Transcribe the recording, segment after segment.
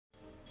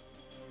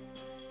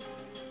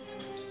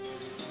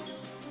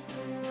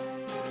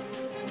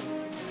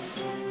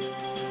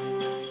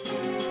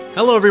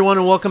Hello everyone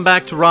and welcome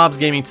back to Rob's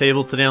Gaming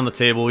Table. Today on the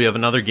table we have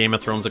another Game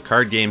of Thrones, a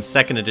card game,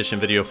 2nd edition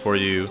video for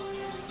you.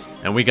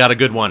 And we got a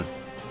good one.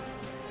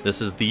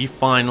 This is the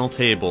final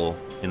table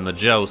in the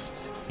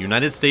Joust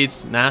United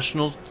States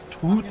National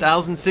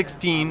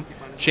 2016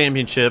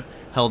 Championship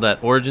held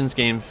at Origins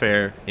Game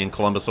Fair in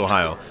Columbus,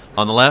 Ohio.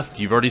 On the left,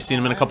 you've already seen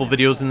him in a couple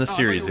videos in this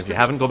series. If you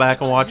haven't, go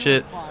back and watch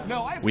it.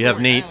 We have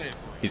Nate,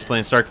 he's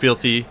playing Stark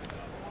Fealty.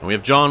 And we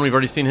have John, we've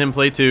already seen him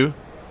play too.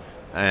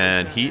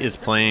 And he is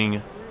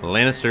playing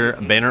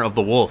Lannister Banner of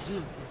the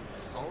Wolf.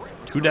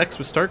 2 decks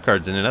with Stark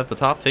cards in it at the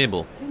top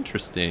table.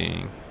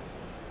 Interesting.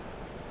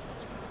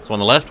 So on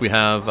the left we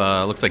have,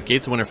 looks like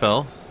Gates of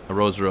Winterfell, a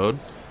Rose Road,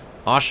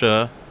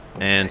 Asha,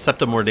 and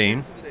Septa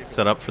Mordain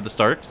set up for the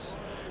Starks.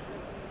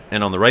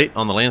 And on the right,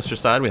 on the Lannister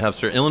side, we have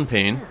Sir Ilyn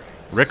Payne,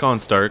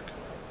 Rickon Stark,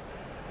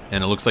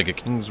 and it looks like a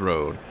King's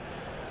Road.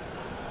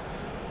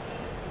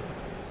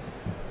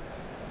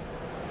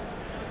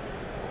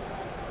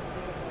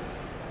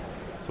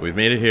 So we've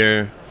made it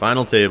here,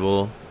 final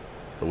table.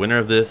 The winner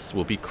of this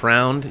will be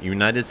crowned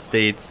United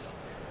States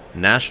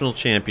National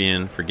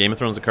Champion for Game of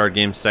Thrones The Card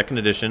Game 2nd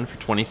edition for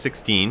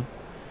 2016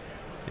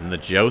 in the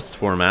Joust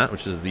format,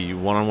 which is the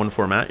one-on-one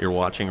format you're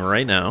watching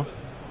right now.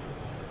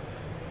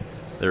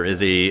 There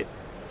is a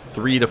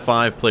 3 to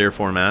 5 player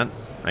format,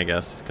 I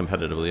guess,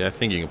 competitively. I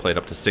think you can play it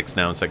up to 6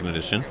 now in 2nd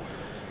edition.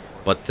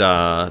 But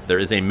there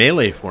is a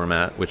melee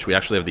format, which we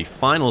actually have the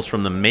finals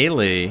from the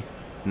Melee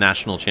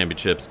National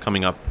Championships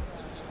coming up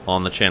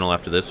on the channel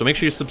after this, so make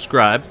sure you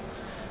subscribe.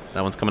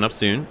 That one's coming up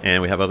soon,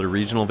 and we have other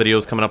regional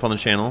videos coming up on the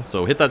channel,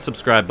 so hit that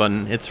subscribe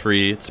button. It's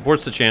free, it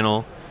supports the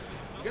channel.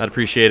 I'd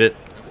appreciate it.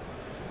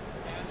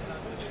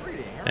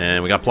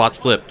 And we got plots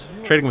flipped.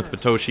 Trading with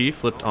Patoshi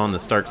flipped on the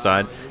Stark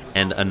side,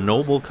 and a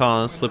Noble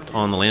Cause flipped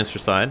on the Lannister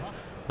side.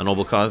 A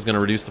Noble Cause is going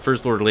to reduce the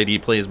First Lord Lady he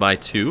plays by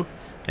 2.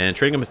 And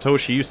trading with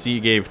Patoshi, you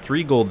see, gave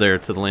 3 gold there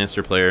to the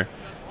Lannister player.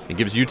 It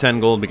gives you 10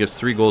 gold, but gives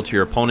 3 gold to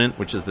your opponent,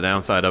 which is the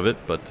downside of it,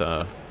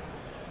 but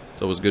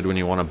it's always good when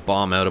you want to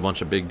bomb out a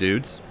bunch of big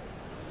dudes.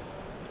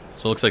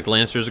 So it looks like the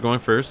Lannisters are going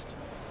first.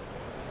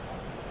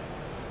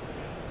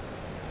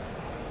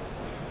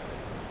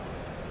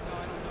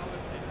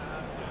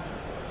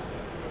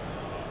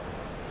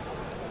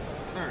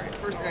 Alright,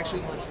 first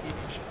action, let's eat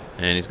Asha.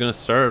 And he's going to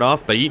start it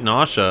off by eating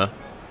Asha.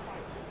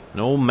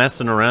 No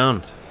messing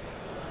around.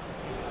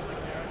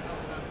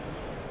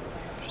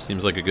 She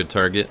seems like a good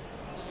target.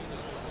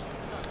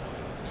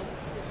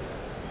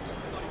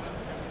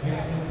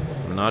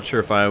 I'm not sure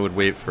if I would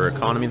wait for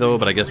economy though,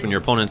 but I guess when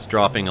your opponent's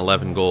dropping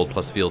 11 gold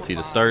plus fealty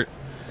to start,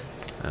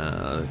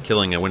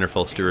 killing a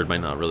Winterfell Steward might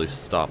not really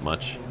stop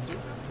much.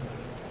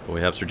 But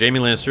we have Sir Jaime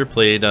Lannister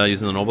played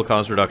using the Noble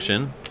Cause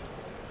reduction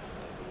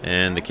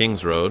and the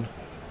King's Road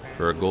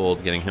for a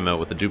gold, getting him out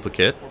with a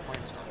duplicate.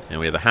 And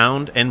we have a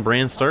Hound and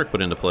Bran Stark put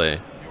into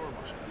play.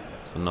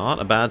 So not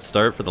a bad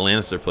start for the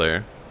Lannister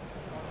player.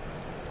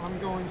 I'm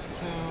going to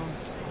count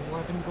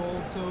 11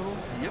 gold total.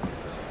 Yep.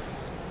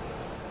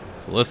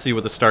 So let's see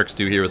what the Starks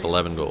do here with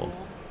 11 gold.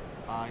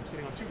 I'm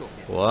sitting on 2 gold.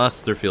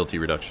 Plus their fealty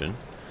reduction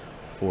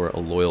for a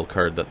loyal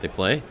card that they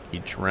play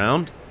each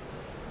round.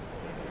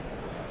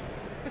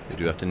 They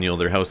do have to kneel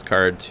their house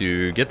card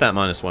to get that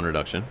 -1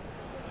 reduction.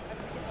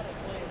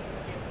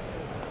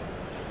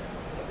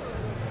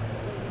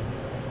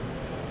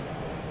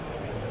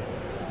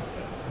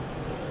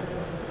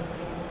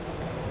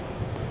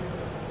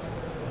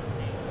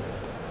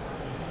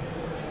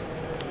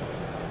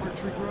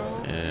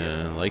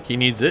 And like he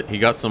needs it, he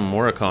got some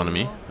more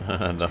economy.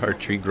 The Heart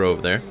Tree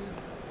Grove there.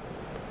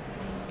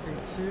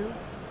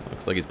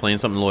 Looks like he's playing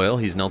something loyal.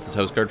 He's knelt his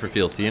house card for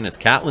fealty, and it's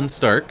Catelyn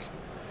Stark.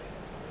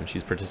 When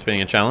she's participating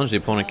in a challenge, the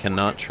opponent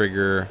cannot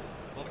trigger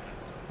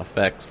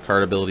effects,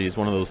 card abilities,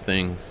 one of those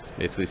things.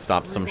 Basically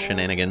stops some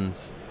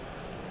shenanigans.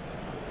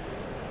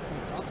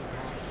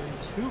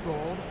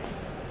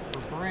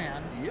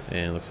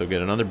 And looks like we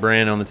get another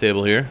Bran on the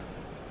table here,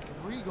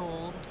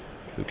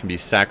 who can be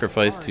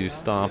sacrificed to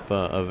stop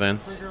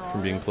events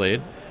from being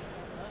played.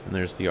 And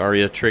there's the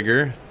Arya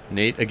trigger.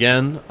 Nate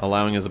again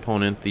allowing his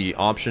opponent the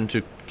option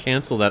to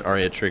cancel that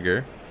Arya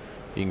trigger,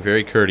 being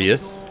very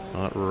courteous,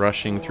 not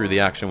rushing through the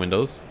action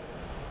windows.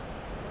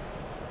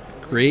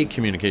 Great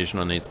communication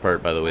on Nate's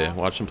part, by the way. I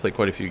watched him play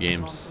quite a few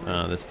games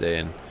this day,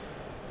 and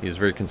he's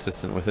very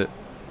consistent with it.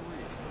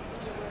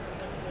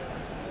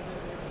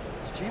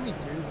 Is Jaime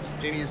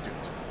duped? Jaime is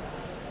duped.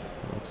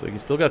 Looks like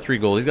he's still got 3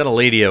 gold. He's got a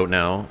lady out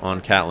now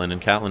on Catelyn,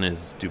 and Catelyn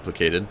is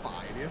duplicated. 5,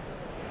 yeah.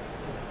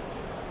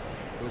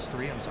 Those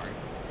 3, I'm sorry.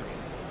 3.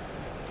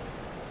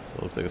 So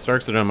it looks like the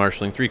Starks are done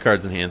marshalling. 3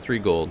 cards in hand, 3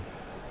 gold.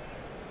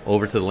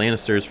 Over to the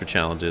Lannisters for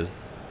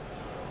challenges.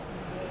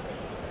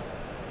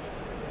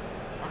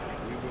 Alright,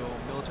 we will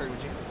military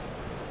with Jaime.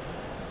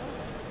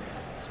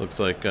 So looks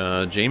like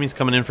Jaime's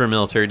coming in for a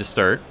military to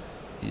start.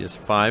 He has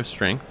 5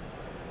 strength.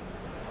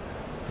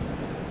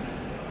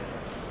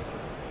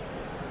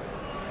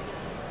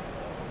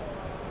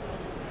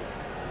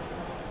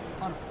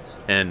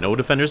 And no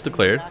defenders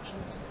declared.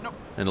 Nope.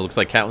 And it looks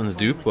like Catelyn's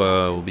dupe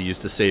will be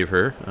used to save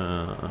her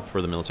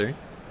for the military.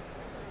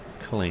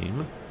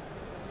 Claim.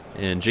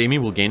 And Jamie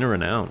will gain a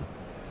renown.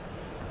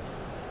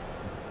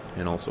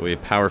 And also a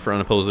power for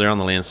unopposed there on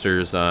the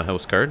Lannister's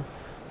house card.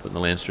 Putting the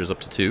Lannisters up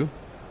to 2.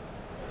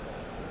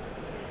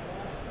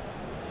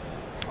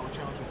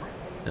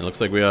 And it looks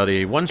like we got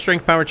a 1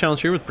 strength power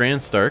challenge here with Bran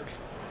Stark.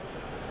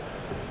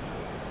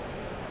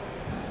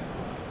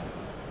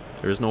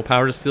 There is no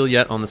power to steal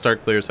yet on the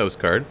Stark player's house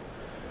card.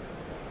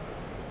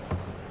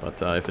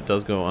 But if it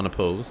does go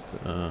unopposed,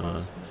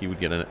 he would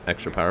get an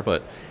extra power.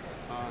 But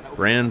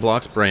Bran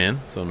blocks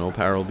Bran, so no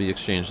power will be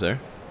exchanged there.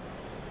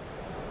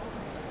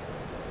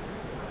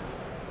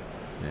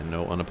 And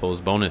no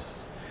unopposed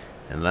bonus.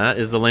 And that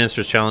is the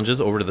Lannister's challenges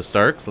over to the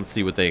Starks. Let's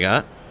see what they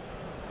got.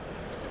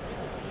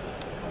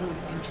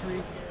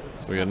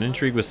 So we got an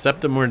intrigue with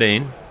Septa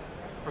Mordain.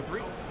 For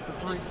 3.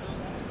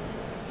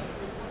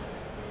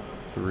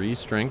 3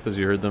 strength, as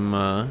you heard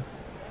them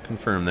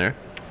confirm there.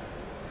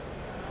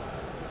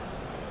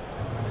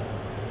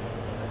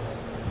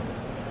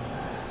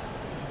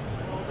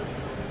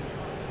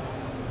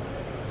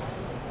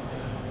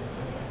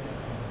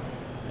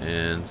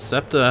 And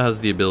Septa has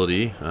the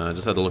ability,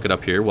 just had to look it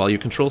up here, while you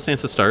control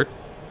Sansa Stark,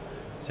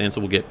 Sansa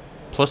will get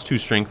 +2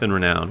 strength and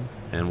renown.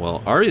 And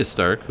while Arya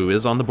Stark, who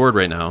is on the board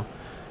right now,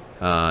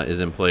 is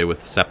in play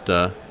with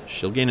Septa,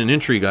 she'll gain an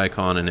intrigue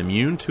icon and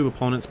immune to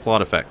opponent's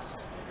plot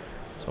effects.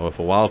 So if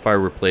a wildfire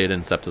were played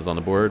and Septa's on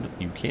the board,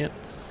 you can't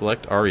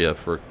select Arya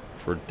for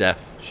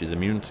death. She's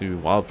immune to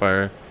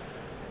wildfire,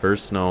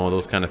 first snow,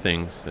 those kind of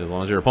things, as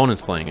long as your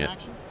opponent's playing it.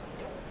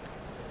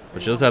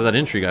 But she does have that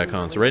intrigue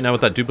icon. So right now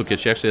with that duplicate,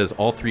 she actually has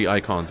all 3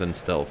 icons and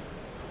stealth.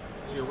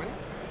 So you're winning?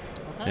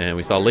 And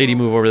we saw Lady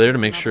move over there to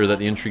make sure that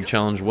the intrigue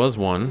challenge was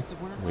won.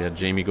 We had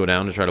Jamie go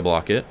down to try to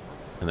block it.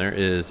 And there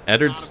is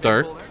Eddard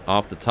Stark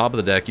off the top of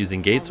the deck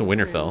using Gates of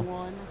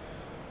Winterfell.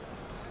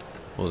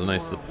 It was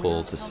nice to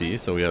pull to see.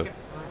 So we have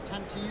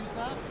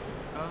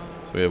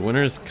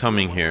winners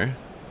coming here.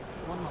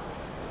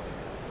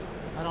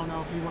 I don't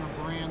know if you want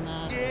to brand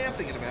that. Yeah, I'm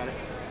thinking about it.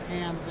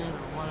 Hands it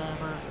or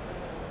whatever.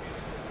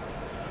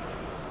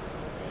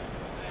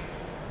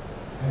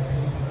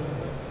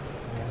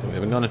 So we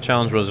haven't gone to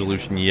challenge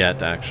resolution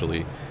yet,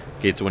 actually.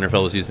 Gates of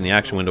Winterfell was using the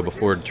action window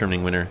before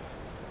determining winner.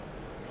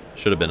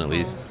 Should have been at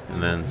least.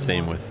 And then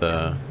same with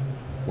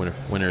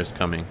winner is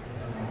coming.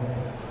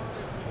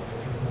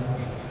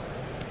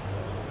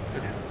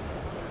 Good hit.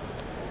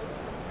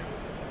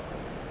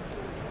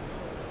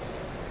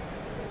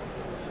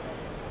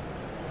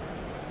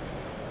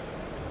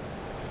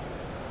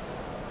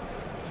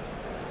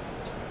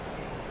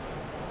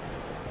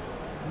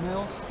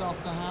 Mill,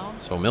 Stealth the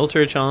Hound. So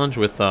military challenge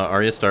with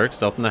Arya Stark,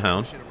 stealthing the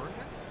Hound.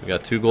 We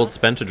got 2 gold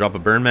spent to drop a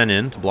burn man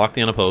in to block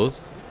the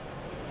unopposed.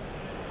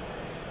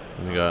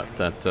 And we got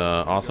that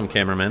awesome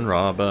cameraman,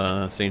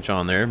 Rob St.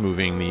 John there,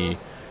 moving the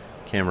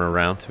camera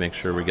around to make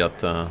sure we got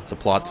the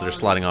plots that are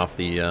sliding off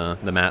the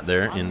mat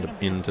there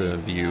into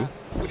view.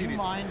 Would you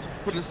mind?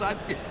 Put it aside.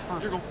 Yeah,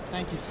 Perfect. you're going.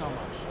 Thank you so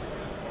much.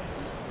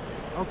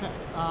 Okay.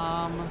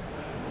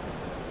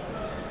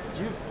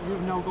 Do you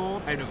have no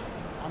gold? I know.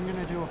 I'm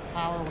gonna do a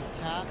power with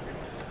Cat.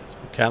 So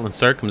Catelyn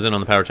Stark comes in on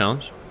the power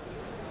challenge.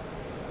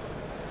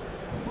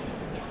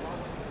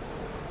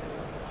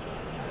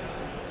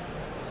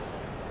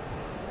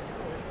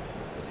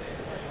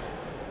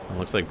 It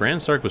looks like Bran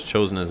Stark was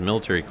chosen as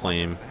military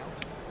claim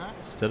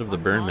instead of the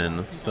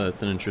Burnman.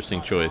 That's an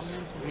interesting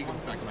choice. He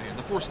comes back to my hand.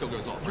 The force still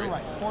goes off, You're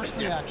right? right. Forced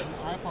reaction.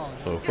 I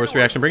apologize. So force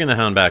reaction, bringing the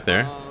Hound back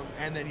there.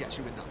 And then, yes,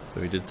 you win dominance.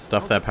 So he did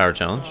stuff that power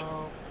challenge.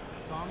 So,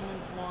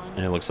 dominance 1.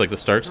 And it looks like the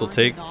Starks will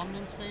take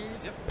Dominance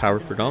phase. power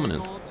for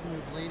dominance. To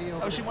move Lady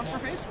over Oh, she to once per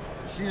Cat. phase?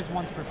 She is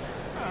once per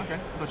phase. Oh, okay. I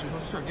thought she was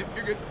once per turn. Yep,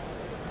 you're good.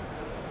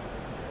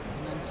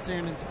 And then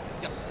stand and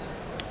tax.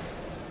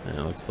 And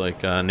it looks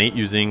like Nate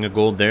using a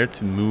gold there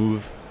to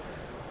move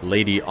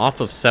Lady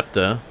off of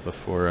Septa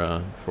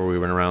before we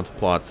went around to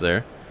plots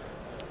there.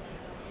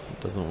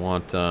 Doesn't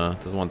want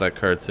that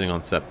card sitting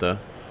on Septa.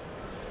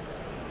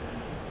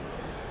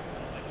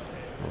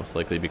 Most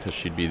likely because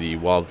she'd be the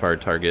wildfire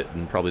target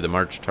and probably the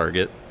march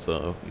target,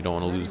 so you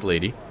don't want to lose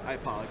Lady. I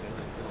apologize.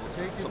 I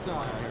Take your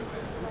time.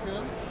 You're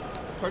good.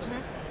 Cards in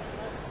hand?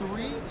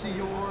 3 to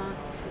your 4.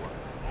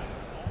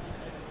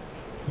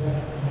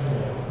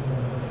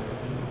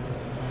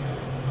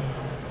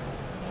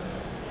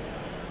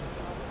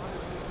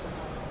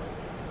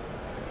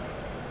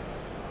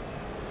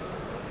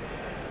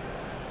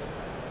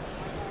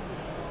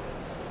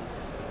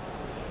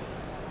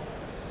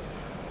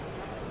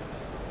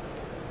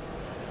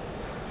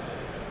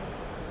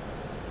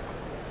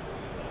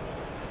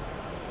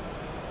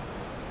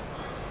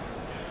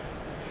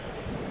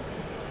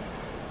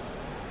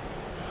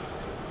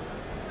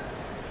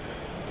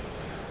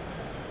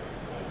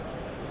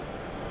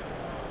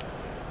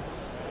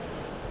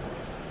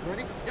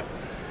 Ready? Yep.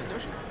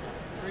 Matoshi.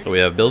 So we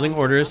have building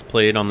orders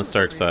played on the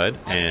Stark side,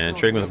 and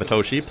trading with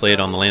Matoshi played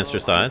on the Lannister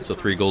side, so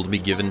 3 gold to be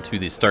given to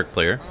the Stark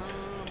player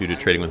due to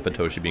trading with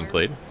Matoshi being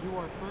played. You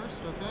are first,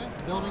 okay?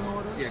 Building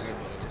orders. Yeah,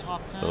 good.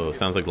 Top 10. So it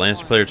sounds like the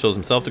Lannister player chose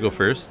himself to go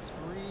first.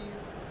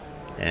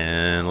 3,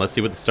 And let's see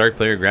what the Stark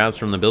player grabs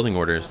from the building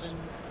orders. 7,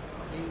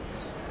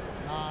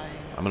 8, 9.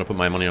 I'm going to put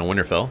my money on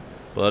Winterfell,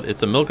 but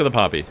it's a Milk of the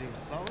Poppy. Seems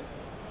solid.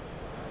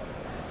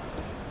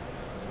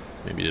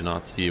 Maybe he did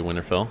not see a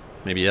Winterfell.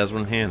 Maybe he has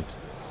one in hand.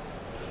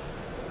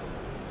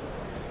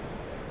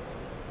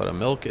 But a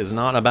Milk is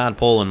not a bad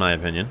pull in my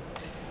opinion.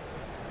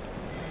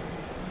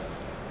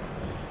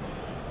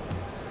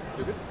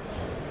 You're good.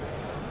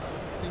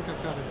 I think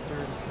I've got a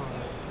dirty card.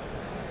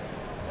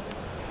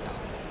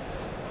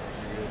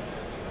 You're good.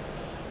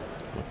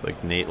 Looks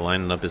like Nate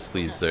lining up his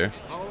sleeves there.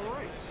 All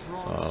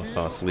right.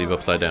 Saw a sleeve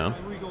upside down.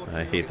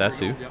 I hate that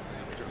too. Yep. And then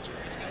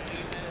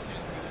we draw two.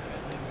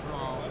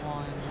 Draw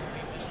 1,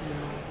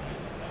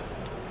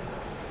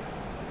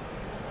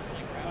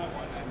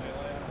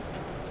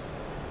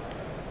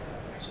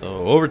 2.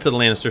 So over to the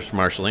Lannisters for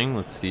marshalling.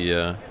 Let's see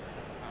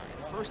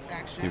First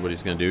action. see what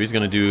he's going to do. He's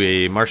going to do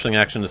a marshalling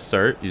action to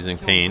start using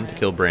Pain to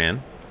kill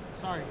Bran.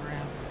 Sorry,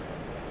 Graham.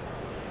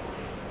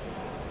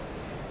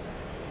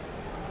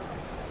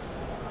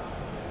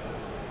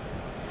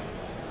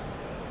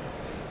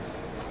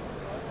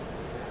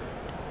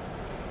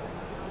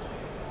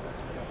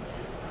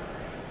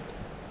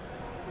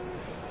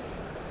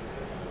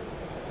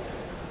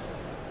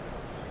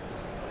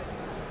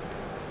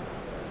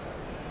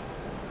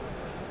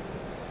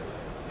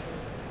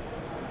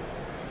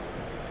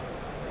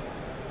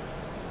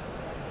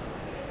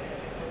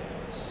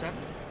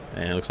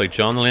 And it looks like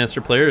John the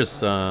Lannister player is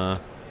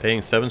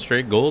paying 7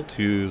 straight gold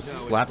to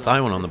slap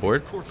Tywin on the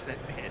board. Of course, that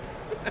man.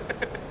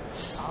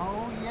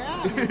 Oh,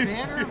 yeah, the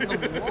Banner of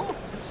the Wolf.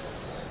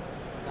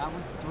 That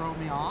would throw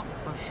me off,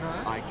 for sure.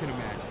 I can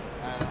imagine.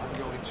 I'm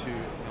going to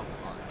milk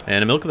Arya.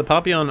 And a Milk of the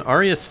Poppy on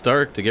Arya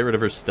Stark to get rid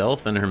of her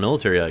stealth and her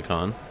military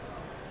icon.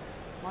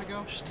 My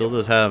go. She still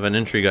does have an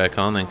intrigue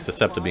icon thanks to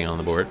Septa being on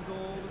the board.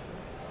 Gold.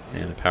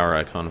 And a power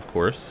icon, of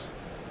course.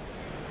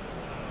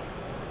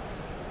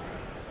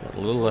 But a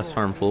little less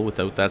harmful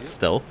without that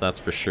stealth, that's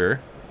for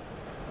sure.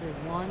 Okay,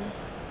 1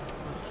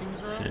 for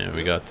King's Road. And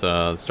we got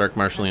the Stark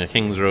marshalling a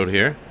King's Road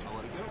here. I'll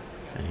let it go.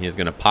 And he's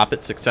going to pop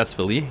it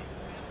successfully.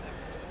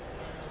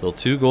 Still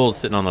 2 gold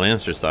sitting on the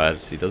Lannister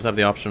side. So he does have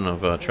the option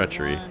of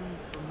treachery. 1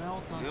 for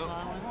milk on Yep.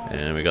 Tywin.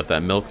 And we got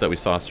that milk that we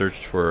saw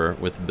searched for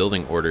with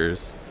building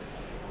orders.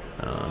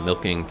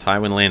 Milking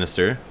Tywin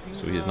Lannister.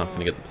 So he's not going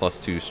to get the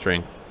 +2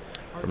 strength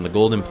from the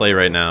gold in play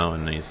right now.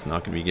 And he's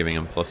not going to be giving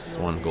him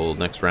 +1 gold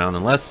next round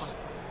unless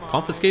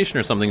confiscation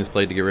or something is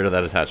played to get rid of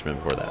that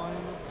attachment before that. 1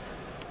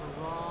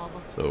 for Rob.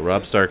 So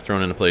Robb Stark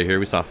thrown into play here.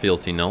 We saw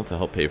Fealty Nell to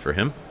help pay for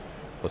him.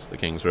 Plus the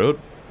King's Road.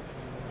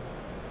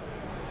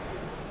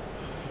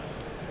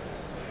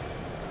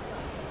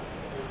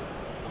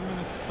 I'm going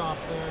to stop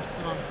there,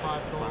 sit on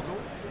 5 gold.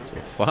 So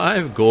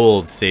 5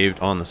 gold saved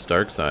on the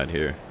Stark side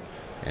here.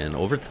 And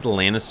over to the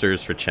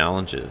Lannisters for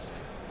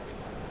challenges.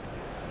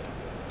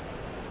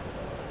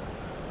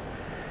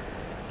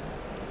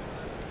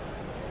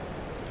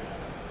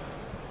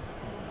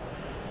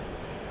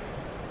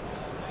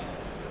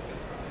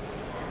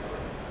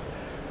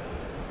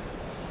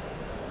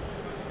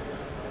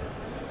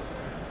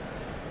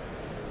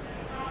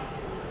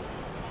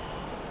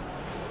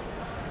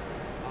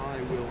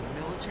 I will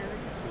military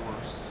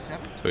for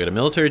 7. So we got a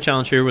military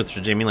challenge here with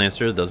Sir Jaime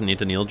Lannister that doesn't need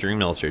to kneel during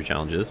military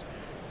challenges.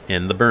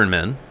 And the Burn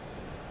Men.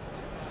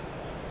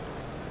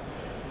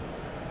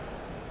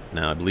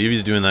 Now I believe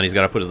he's doing that. He's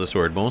got to put to the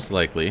sword, most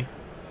likely.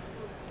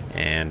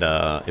 And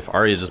if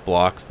Arya just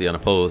blocks the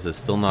unopposed, it's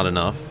still not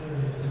enough.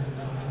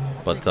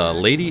 But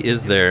Lady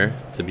is there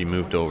to be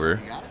moved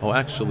over. Oh,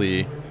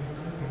 actually...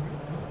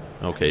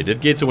 Okay, did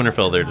Gates of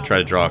Winterfell there to try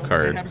to draw a It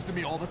card. happens to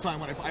me all the time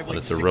when I have But like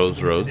it's a 6 Rose of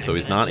them Road, in so it.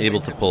 he's not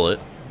able to pull it.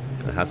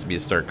 It has to be a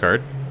Stark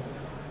card.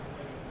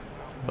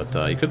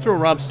 But he could throw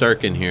Robb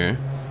Stark in here.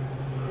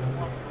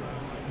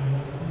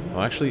 Oh,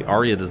 actually,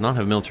 Arya does not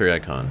have military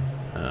icon.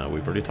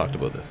 We've already talked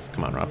about this.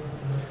 Come on, Rob.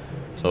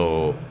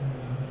 So,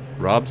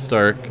 Robb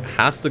Stark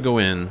has to go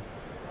in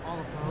All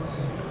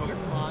opposed. Okay.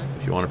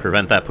 5. if you want to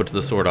prevent that put to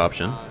the sword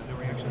option. No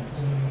reactions.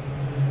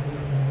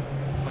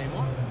 Claim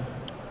 1.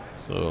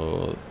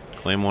 So,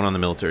 claim 1 on the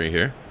military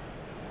here.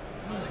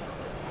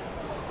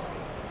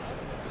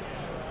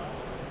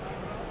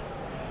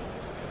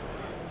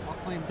 I'll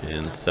claim And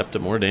 7. Septa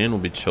Mordain will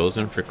be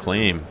chosen for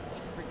claim.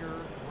 Trigger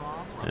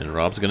Rob. And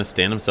Rob's going to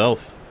stand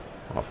himself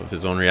off of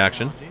his own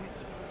reaction. Jamie.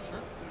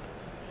 Sure.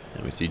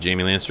 And we see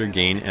Jaime Lannister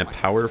gain a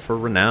power for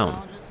renown.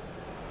 Challenges.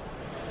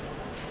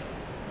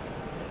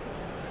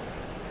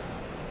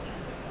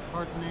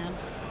 Cards in hand.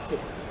 4.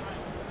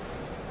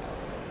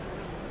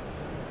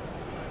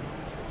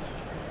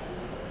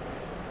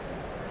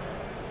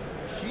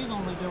 She's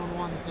only doing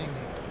one thing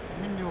here.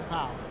 I'm going to do a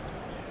power.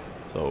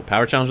 So,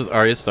 power challenge with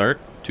Arya Stark,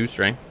 2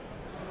 strength.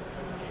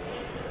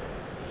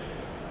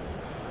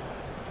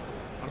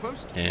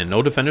 Unopposed. And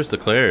no defenders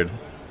declared.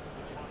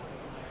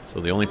 So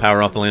the only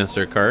power off the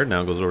Lannister card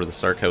now goes over to the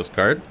Stark House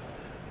card.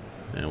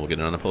 And we'll get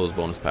an unopposed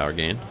bonus power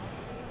gain.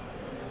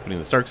 Putting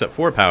the Starks at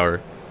 4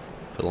 power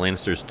to the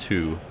Lannisters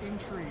 2.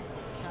 Intrigue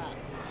with Cat.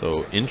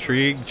 So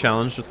Intrigue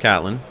challenged with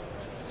Catelyn.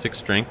 6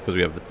 strength because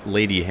we have the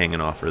Lady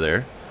hanging off her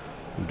there.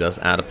 Who does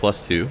add a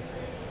 +2.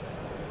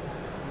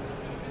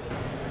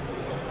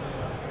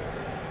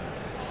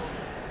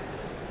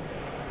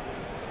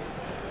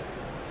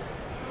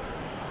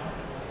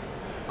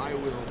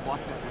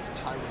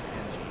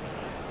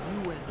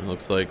 It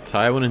looks like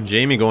Tywin and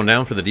Jaime going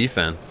down for the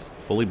defense,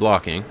 fully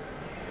blocking.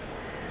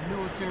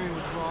 Military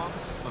with Rob.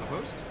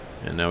 Unopposed.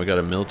 And now we got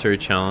a military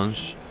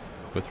challenge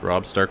with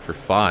Robb Stark for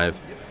 5.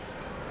 Yep.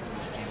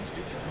 There's Jaime's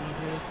Duke.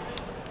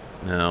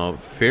 Now,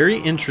 very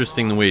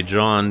interesting the way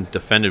Jon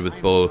defended with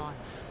both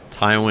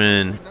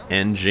Tywin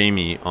and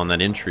Jaime on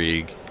that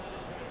intrigue,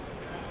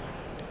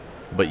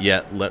 but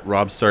yet let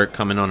Robb Stark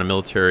come in on a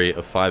military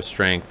of 5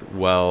 strength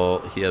while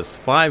he has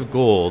 5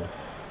 gold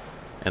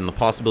and the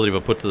possibility of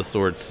a put to the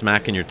sword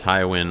smacking your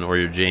Tywin or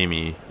your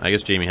Jaime. I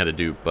guess Jaime had a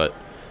dupe, but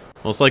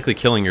most likely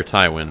killing your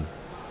Tywin.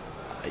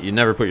 You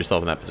never put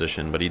yourself in that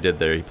position, but he did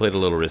there. He played a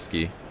little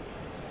risky.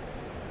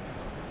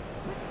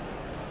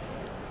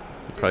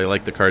 He probably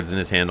liked the cards in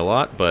his hand a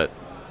lot, but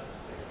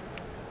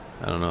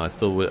I don't know. I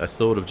still would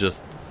have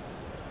just,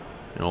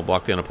 you know,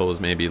 block the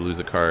unopposed, maybe lose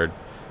a card.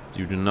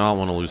 You do not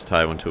want to lose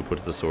Tywin to a put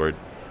to the sword.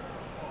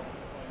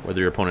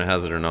 Whether your opponent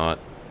has it or not,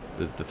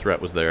 the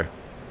threat was there.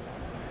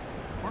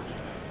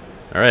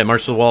 Alright,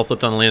 March to the Wall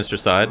flipped on the Lannister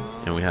side,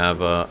 and we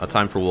have a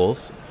Time for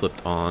Wolves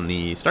flipped on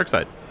the Stark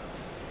side.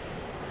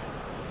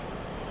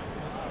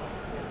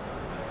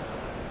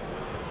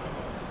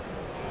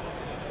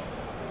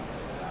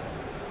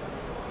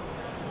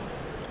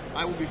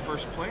 I will be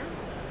first player,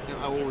 and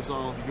I will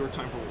resolve your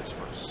Time for Wolves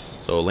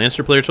first. So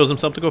Lannister player chose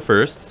himself to go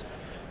first,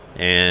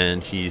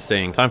 and he's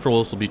saying Time for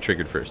Wolves will be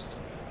triggered first,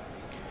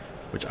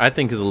 which I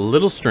think is a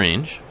little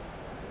strange.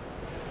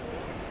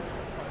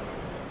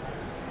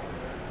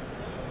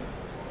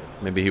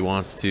 Maybe he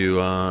wants to,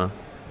 and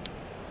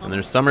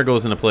there's Summer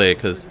goes into play,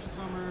 because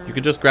you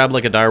could just grab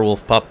like a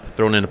direwolf pup,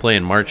 throw it into play,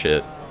 and march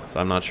it.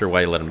 So I'm not sure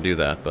why you let him do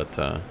that, but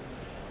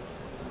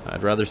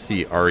I'd rather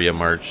see Arya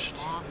marched.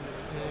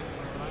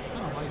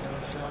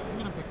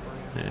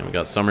 And we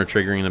got Summer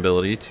triggering an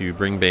ability to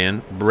bring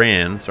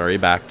Bran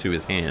back to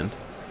his hand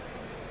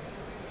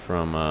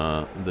from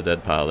the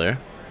dead pile there.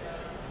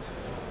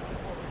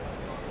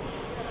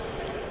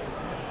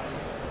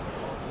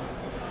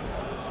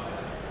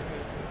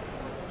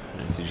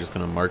 Is he just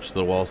going to march to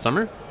the wall,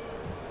 Summer?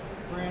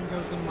 Bran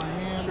goes in my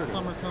hand. Sure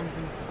Summer does. comes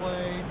into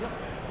play. Yep.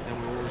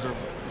 And we will resolve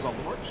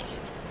the march.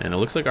 And it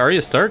looks like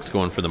Arya Stark's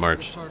going for the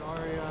march. Start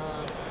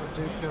Arya.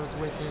 The Duke goes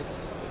with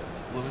it.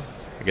 Living.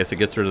 I guess it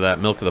gets rid of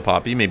that Milk of the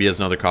Poppy. Maybe he has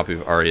another copy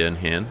of Arya in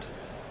hand.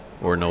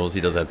 Or knows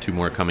he does have 2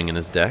 more coming in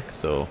his deck,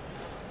 so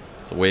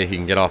it's a way he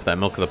can get off that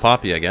Milk of the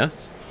Poppy, I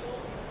guess.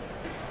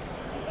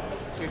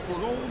 Take 4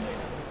 gold.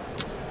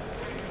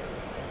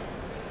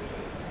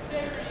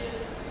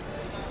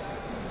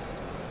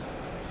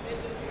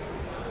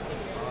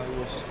 I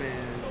will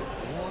spend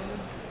 1.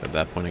 So at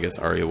that point, I guess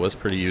Arya was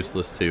pretty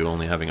useless too,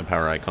 only having a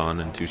power icon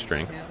and 2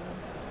 strength. To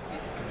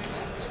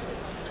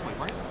my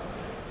right.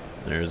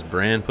 There's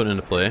Bran put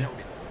into play.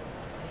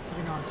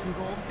 Sitting on 2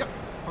 gold. Yep.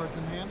 Cards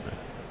in hand.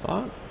 I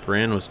thought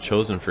Bran was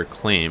chosen for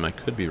claim. I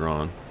could be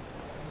wrong.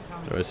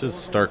 There's his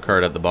Stark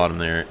card at the bottom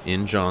there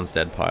in Jon's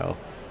dead pile.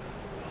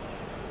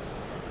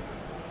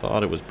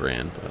 Thought it was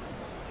Bran, but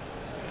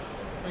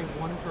Play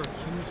 1 for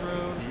King's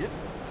Road. Yep.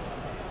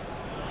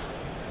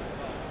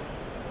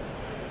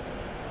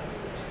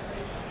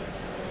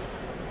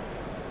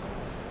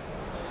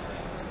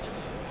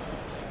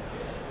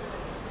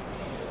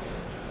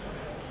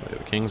 so we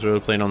have King's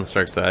Road playing on the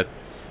Stark side.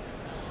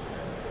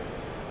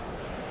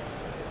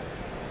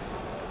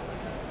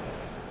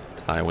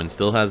 Tywin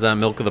still has that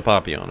Milk of the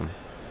Poppy on him.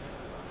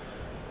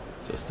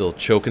 So still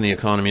choking the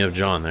economy of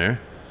Jon there.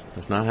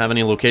 Does not have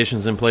any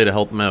locations in play to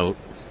help him out.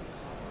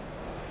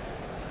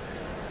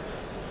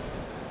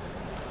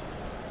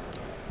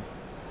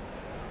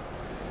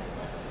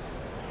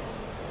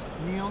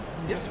 Kneel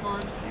and Yep.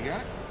 discard. You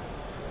got it?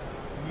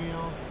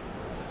 Kneel.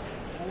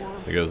 4.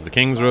 So he goes the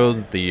King's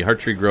Road, the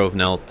Hearttree Grove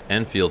Knelt,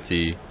 and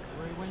Fealty. Grey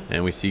Wind.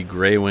 And we see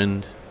Grey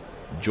Wind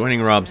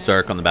joining Robb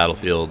Stark on the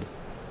battlefield.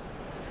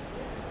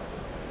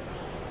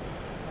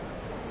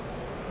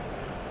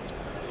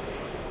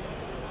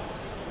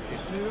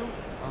 Yes. 2.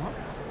 Uh-huh.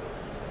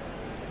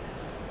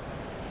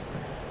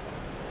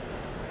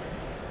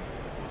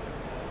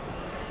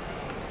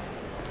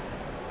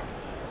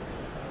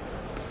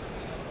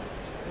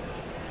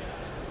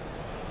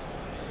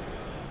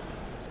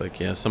 Looks like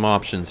he has some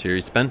options here.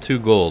 He spent 2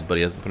 gold, but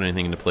he hasn't put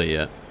anything into play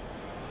yet.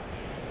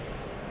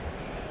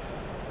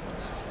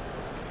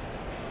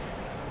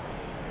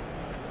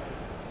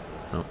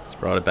 Oh, it's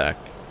brought it back.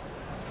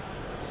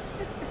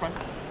 Yeah, you're fine.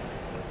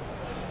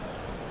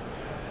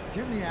 Do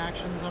you have any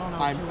actions? I don't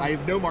know. if you I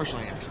have no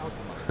marshalling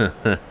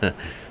actions.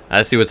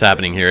 I see what's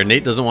happening here.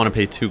 Nate doesn't want to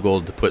pay 2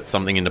 gold to put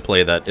something into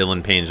play that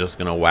Ilan Payne's just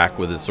going to whack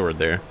with his sword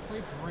there.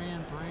 Play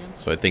Bran. Bran's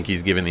So I think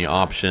he's giving the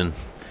option.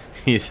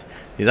 He's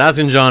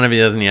asking Jon if he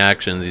has any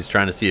actions. He's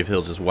trying to see if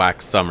he'll just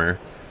whack Summer,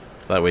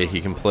 so that way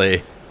he can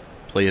play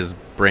his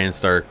Bran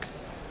Stark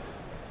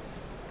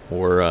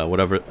or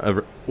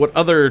what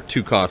other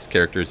 2-cost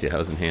characters he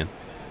has in hand.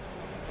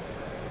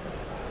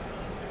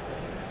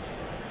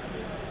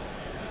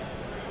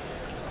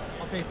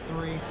 I'll pay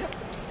 3.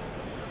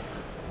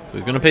 So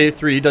he's going to pay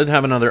 3. He does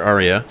have another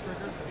Arya, Trigger.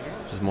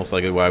 which is most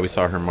likely why we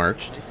saw her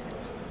marched.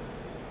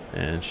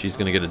 And she's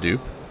going to get a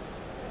dupe.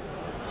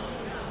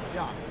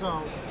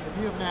 So, if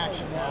you have an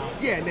action now.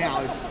 Yeah,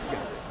 now it's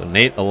yes. So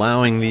Nate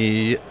allowing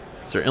the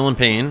Sir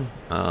Illipain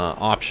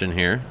option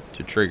here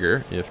to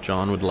trigger if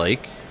John would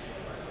like.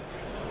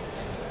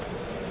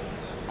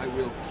 I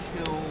will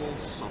kill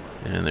Summer.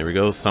 And there we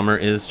go. Summer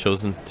is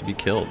chosen to be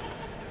killed.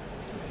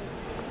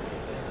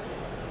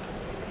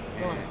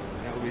 And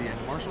that will be the end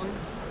of marshalling.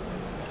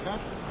 Okay.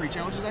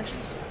 Pre-challenges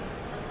actions.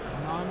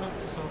 None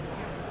so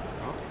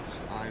far.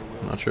 I will.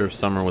 I'm not sure if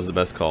Summer was the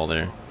best call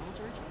there.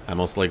 Military check. I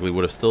most likely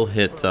would have still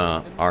hit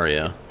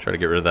Arya. Try to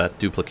get rid of that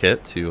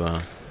duplicate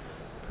to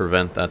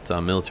prevent that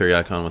military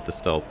icon with the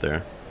stealth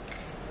there.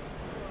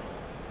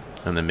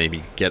 And then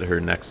maybe get her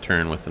next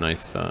turn with a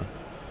nice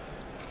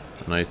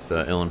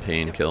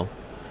Illipain kill.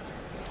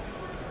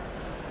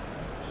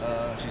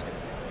 She's dead.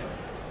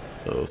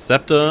 So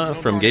Septa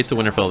from Gates of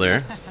Winterfell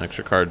there.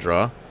 Extra card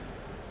draw.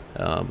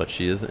 But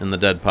she is in the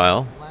dead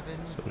pile. 11.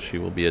 So she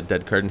will be a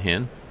dead card in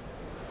hand.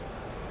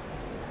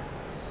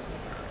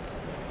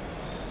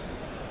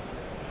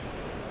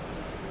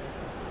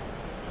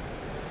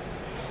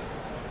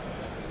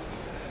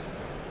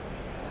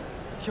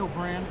 Kill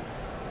Bran.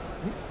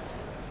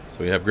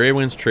 So we have Grey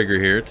Wind's trigger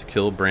here to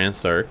kill Bran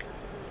Stark.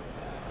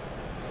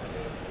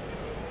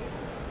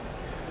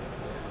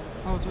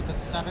 Oh, it's with a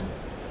 7.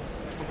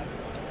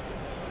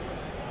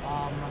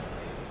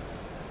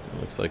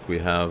 Looks like we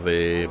have I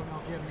a don't know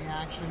if you have any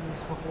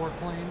actions before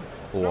claim.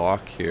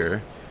 block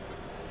here.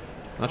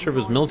 Not sure if it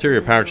was military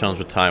or power challenge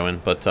with Tywin,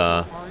 but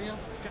Arya.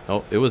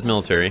 oh, it was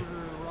military.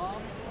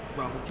 Rob.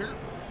 Rob will turn.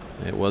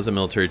 It was a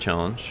military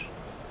challenge.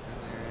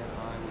 And then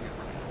I will get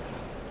Renee.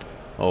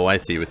 Oh, I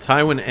see. With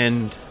Tywin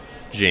and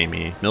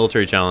Jaime,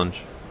 military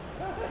challenge.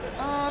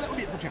 That would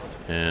be it for challenges.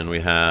 And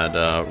we had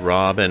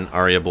Rob and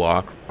Arya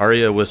block.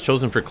 Arya was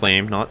chosen for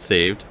claim, not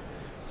saved.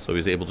 So he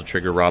was able to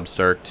trigger Rob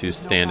Stark to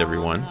stand No power on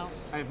everyone. the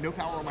house. I have no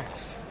power on my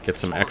house. Get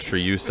some extra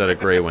use out of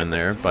Grey Wind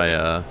there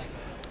by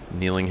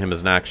kneeling him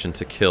as an action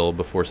to kill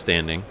before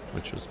standing,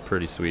 which was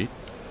pretty sweet.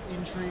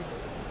 Intrigue.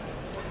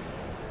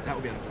 That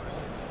would be on the first.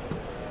 So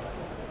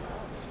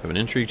we have an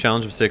intrigue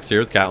challenge of 6 here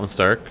with Catelyn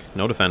Stark.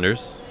 No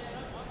defenders.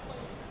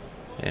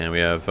 And we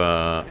have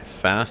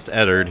Fast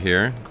Eddard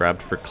here,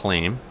 grabbed for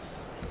claim.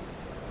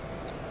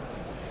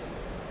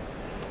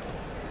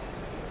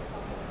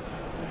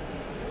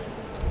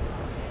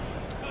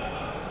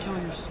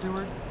 Kill your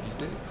steward. He's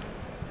dead.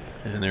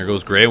 And there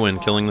goes Grey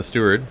Wind killing the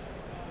steward.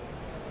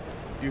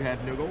 You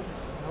have no gold.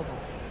 No goal.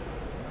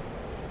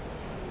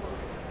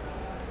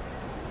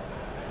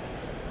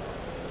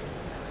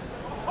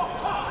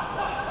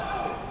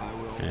 I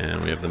will.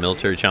 And we have the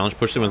military challenge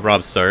pushed in with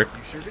Rob Stark.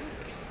 You sure do.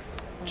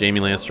 Jaime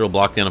Lannister will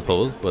block the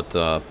unopposed, but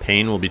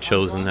Payne will be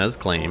chosen as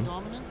claim.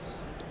 Dominance.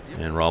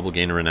 And Rob will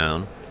gain a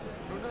renown.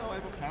 Oh no, I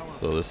have a power.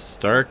 So the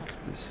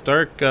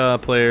Stark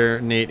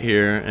player, Nate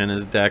here, and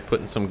his deck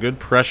putting some good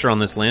pressure on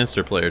this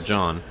Lannister player,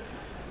 John.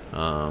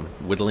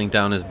 Whittling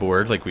down his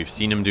board like we've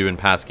seen him do in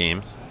past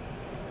games.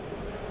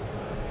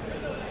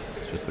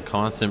 It's just the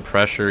constant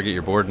pressure, get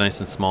your board nice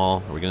and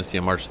small. Are we going to see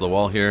a march to the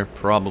wall here?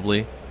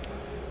 Probably.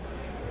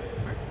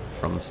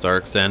 From the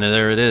Starks, and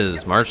there it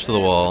is, march to the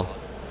wall.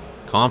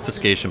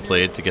 Confiscation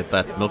played to get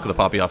that Milk of the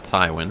Poppy off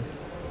Tywin.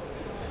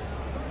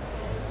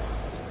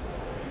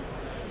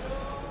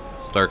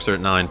 Starks are at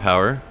 9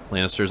 power.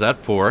 Lannisters at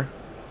 4.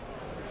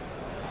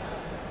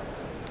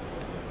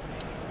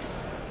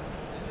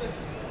 I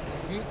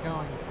hate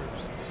going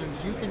first, so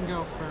you can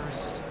go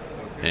first.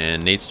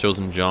 And Nate's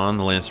chosen John,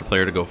 the Lannister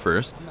player, to go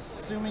first. I'm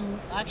assuming,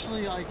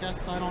 actually, I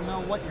guess I don't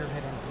know what you're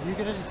hitting. You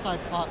get to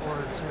decide plot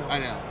order too. I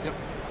know. Yep.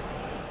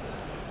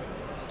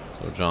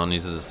 So John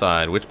needs to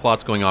decide which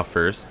plot's going off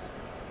first.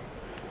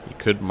 He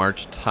could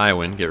march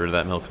Tywin, get rid of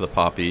that Milk of the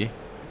Poppy,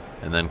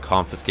 and then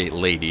confiscate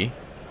Lady.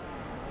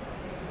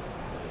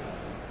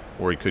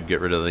 Or he could get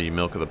rid of the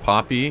Milk of the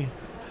Poppy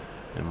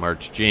and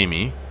march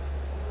Jaime.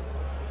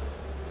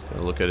 He's going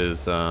to look at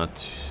his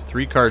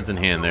 3 cards in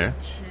hand there.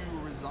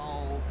 To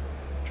resolve.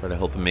 Try to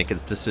help him make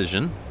his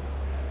decision.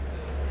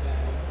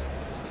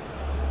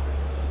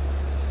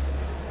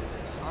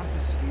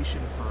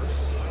 Confiscation first.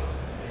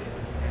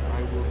 And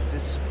I will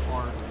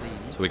discard Lady.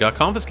 So we got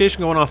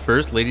confiscation going off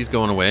first. Lady's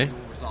going away.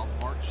 We'll resolve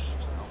March.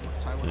 I'll put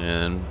Tywin.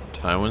 And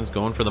Tywin's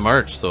going for the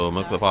march. So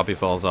Milk of the Poppy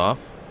falls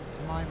off. This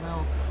is my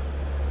milk.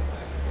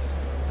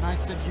 And I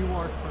said you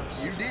are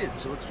first. You did,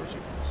 so let's start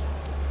sequence.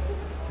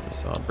 We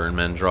saw Burn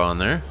Men draw on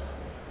there.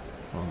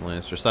 On the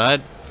Lannister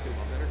side. Getting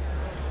on better.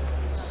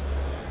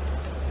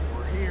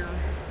 We're here.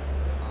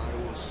 I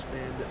will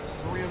spend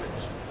 3 of it.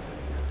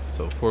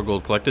 So 4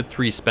 gold collected,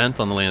 3 spent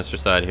on the Lannister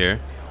side here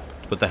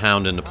to put the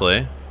Hound into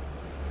play.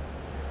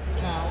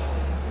 Count.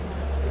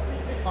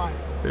 5.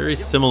 Very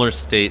similar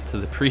state to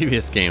the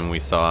previous game we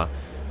saw,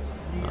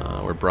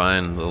 where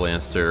Brian, the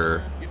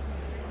Lannister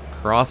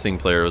crossing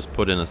player, was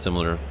put in a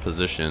similar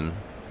position,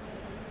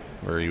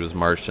 where he was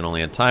marched and only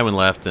had Tywin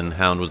left, and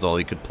Hound was all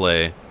he could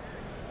play.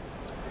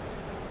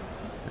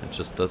 It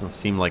just doesn't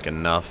seem like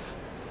enough.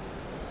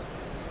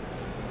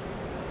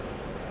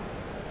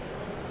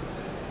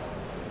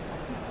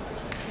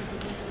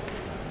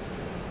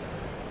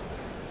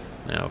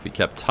 Now, if he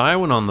kept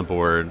Tywin on the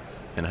board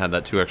and had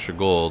that 2 extra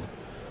gold,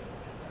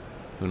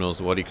 who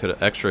knows what he could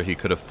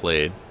have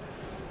played.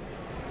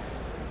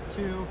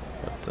 2.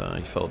 But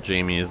he felt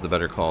Jaime is the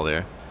better call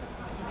there.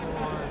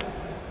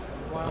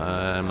 4.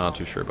 I'm not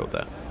too sure about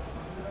that.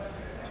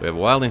 So we have a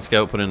Wildling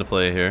Scout put into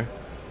play here.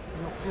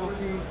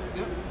 Fealty.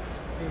 Yep.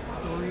 A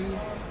 3.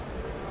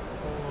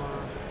 4.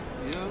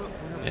 Yep.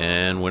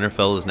 And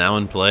Winterfell is now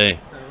in play.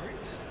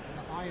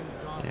 I am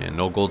done. And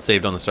no gold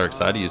saved on the Stark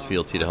side. He used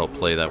Fealty to help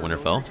play that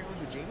Winterfell. Challenge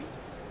with Jaime?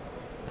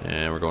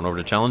 And we're going over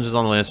to challenges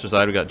on the Lannister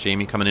side. We got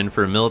Jaime coming in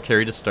for a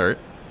military to start.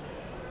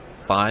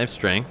 5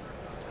 strength.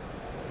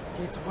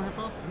 Gates of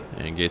Winterfell.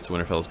 And Gates of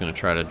Winterfell is going to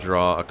try to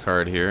draw a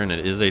card here. And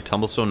it is a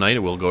Tumblestone Knight. It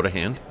will go to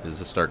hand. It is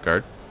a Stark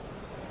card.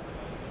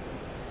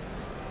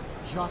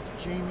 Just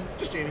Jaime.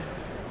 Just Jaime.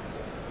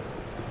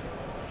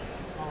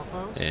 All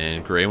opposed.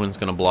 And Grey Wind's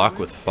going to block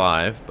with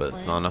 5, but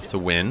it's not enough to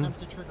win. Attempt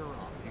to trigger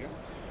Rob.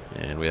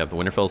 And we have the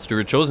Winterfell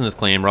Steward chosen his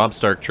claim. Robb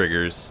Stark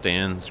triggers,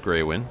 stands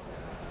Grey Wind.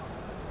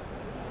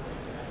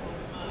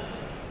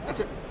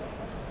 That's it.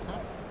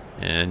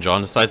 And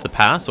John decides to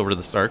pass over to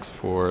the Starks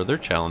for their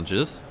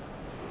challenges.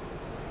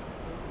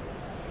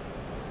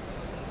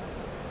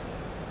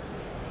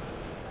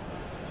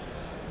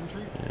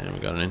 Intrigue. And we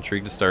got an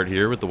intrigue to start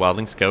here with the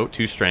Wildling Scout,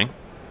 2 strength.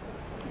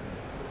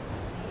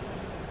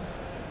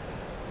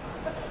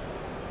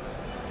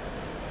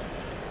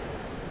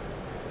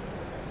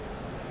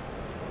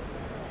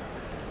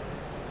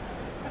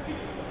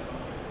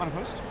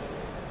 Unopposed. I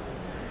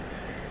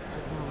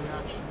have no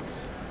reactions.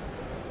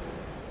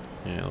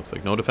 Yeah, looks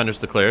like no defenders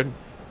declared.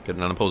 Get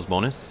an unopposed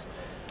bonus.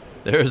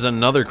 There's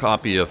another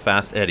copy of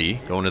Fast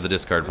Eddie going to the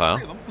discard pile.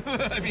 Three of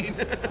them. I mean,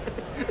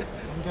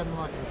 I'm getting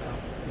lucky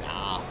though.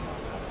 nah.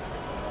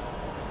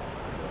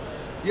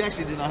 You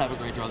actually did not have a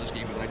great draw this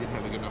game, but I didn't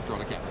have a good enough draw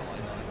to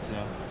capitalize on it,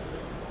 so.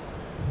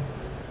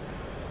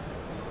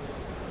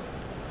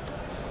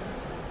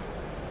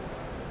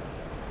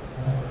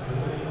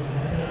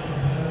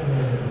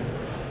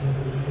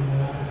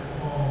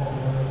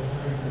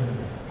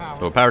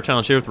 So a power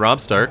challenge here with Robb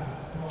Stark.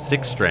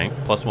 6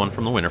 strength, +1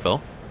 from the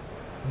Winterfell.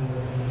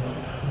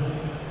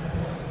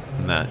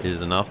 And that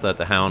is enough that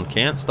the Hound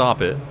can't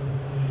stop it.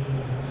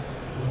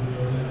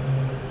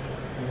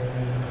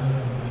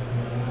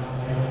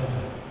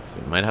 So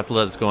he might have to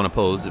let this go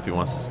unopposed if he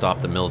wants to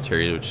stop the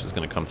military, which is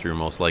going to come through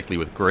most likely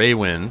with Grey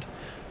Wind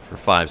for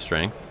 5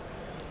 strength.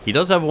 He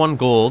does have 1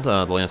 gold,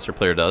 the Lannister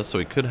player does, so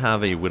he could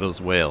have a Widow's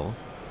Wail.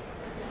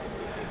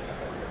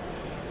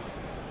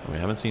 We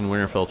haven't seen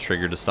Winterfell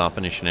trigger to stop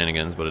any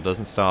shenanigans, but it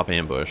doesn't stop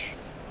ambush.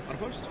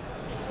 Unopposed.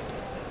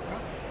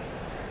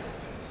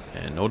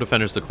 And no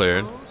defenders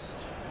declared.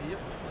 Opposed. Yep.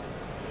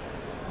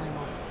 Claim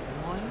of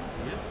 1.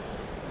 Yep.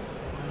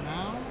 And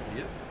now.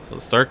 Yep. So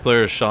the Stark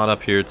player is shot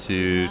up here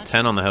to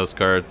 10 on the house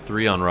card,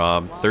 3 on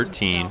Robb, Wildling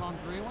 13. Scout on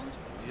Greywind.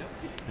 Yep.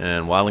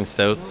 And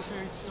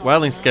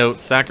Wildling Scout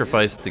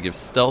sacrificed to give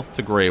stealth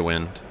to Grey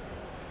Wind,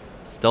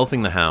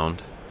 stealthing the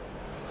Hound.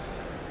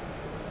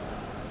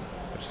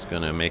 Which is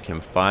going to make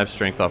him 5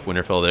 strength off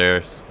Winterfell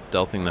there.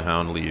 Stealthing the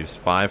Hound leaves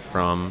 5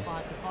 from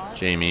 5 to 5.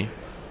 Jaime.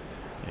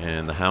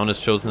 And the Hound has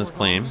chosen his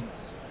claim.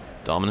 Dominance.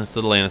 Dominance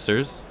to the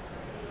Lannisters.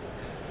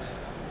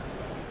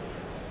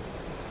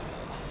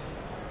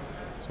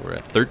 So we're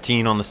at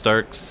 13 on the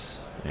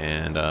Starks.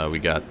 And we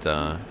got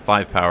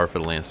 5 power for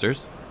the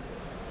Lannisters.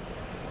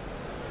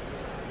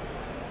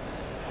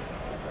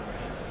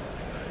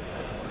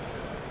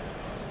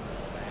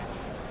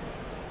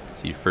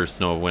 See first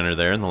Snow of Winter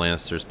there in the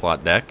Lannisters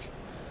plot deck.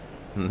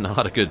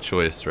 Not a good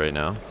choice right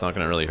now. It's not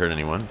going to really hurt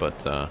anyone,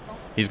 but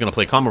he's going to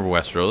play Comber of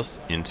Westeros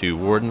into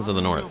Wardens of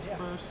the North.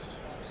 First.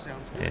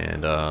 Sounds good.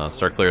 And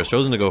Stark player has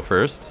chosen to go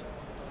first.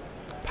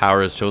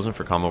 Power is chosen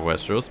for Comber of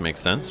Westeros. Makes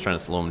sense. Trying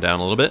to slow him down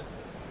a little bit.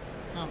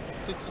 Count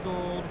 6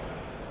 gold.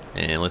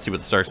 And let's see what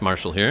the Starks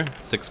marshal here.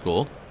 6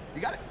 gold.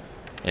 You got it.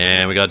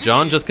 And we got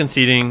John just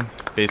conceding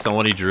based on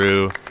what he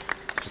drew.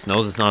 Just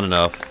knows it's not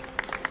enough.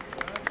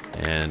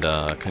 And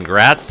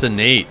congrats to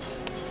Nate.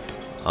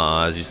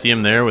 As you see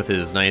him there with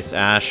his nice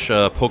Ash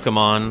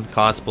Pokemon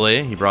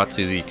cosplay he brought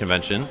to the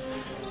convention.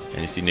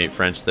 And you see Nate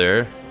French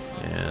there.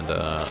 And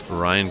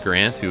Ryan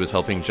Grant, who was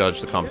helping judge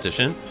the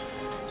competition.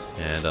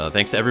 And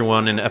thanks to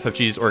everyone in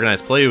FFG's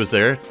organized play who was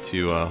there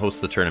to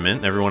host the tournament.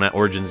 And everyone at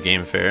Origins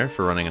Game Fair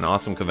for running an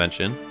awesome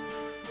convention.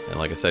 And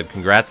like I said,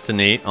 congrats to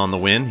Nate on the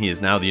win. He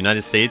is now the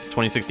United States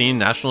 2016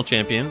 National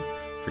Champion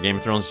for Game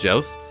of Thrones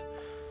Joust.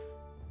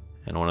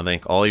 And I want to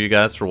thank all of you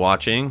guys for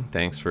watching.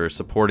 Thanks for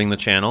supporting the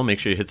channel. Make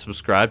sure you hit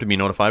subscribe to be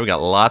notified. We got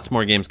lots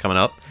more games coming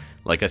up.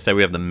 Like I said,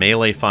 we have the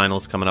Melee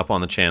Finals coming up on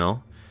the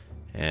channel.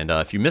 And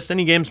if you missed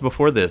any games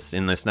before this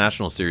in this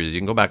National Series, you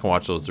can go back and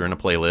watch those. They're in a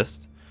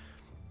playlist.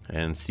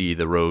 And see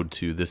the road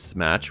to this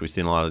match. We've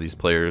seen a lot of these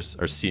players,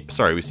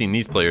 we've seen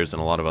these players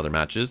in a lot of other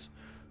matches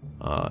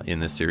in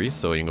this series.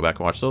 So you can go back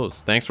and watch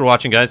those. Thanks for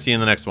watching, guys. See you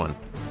in the next one.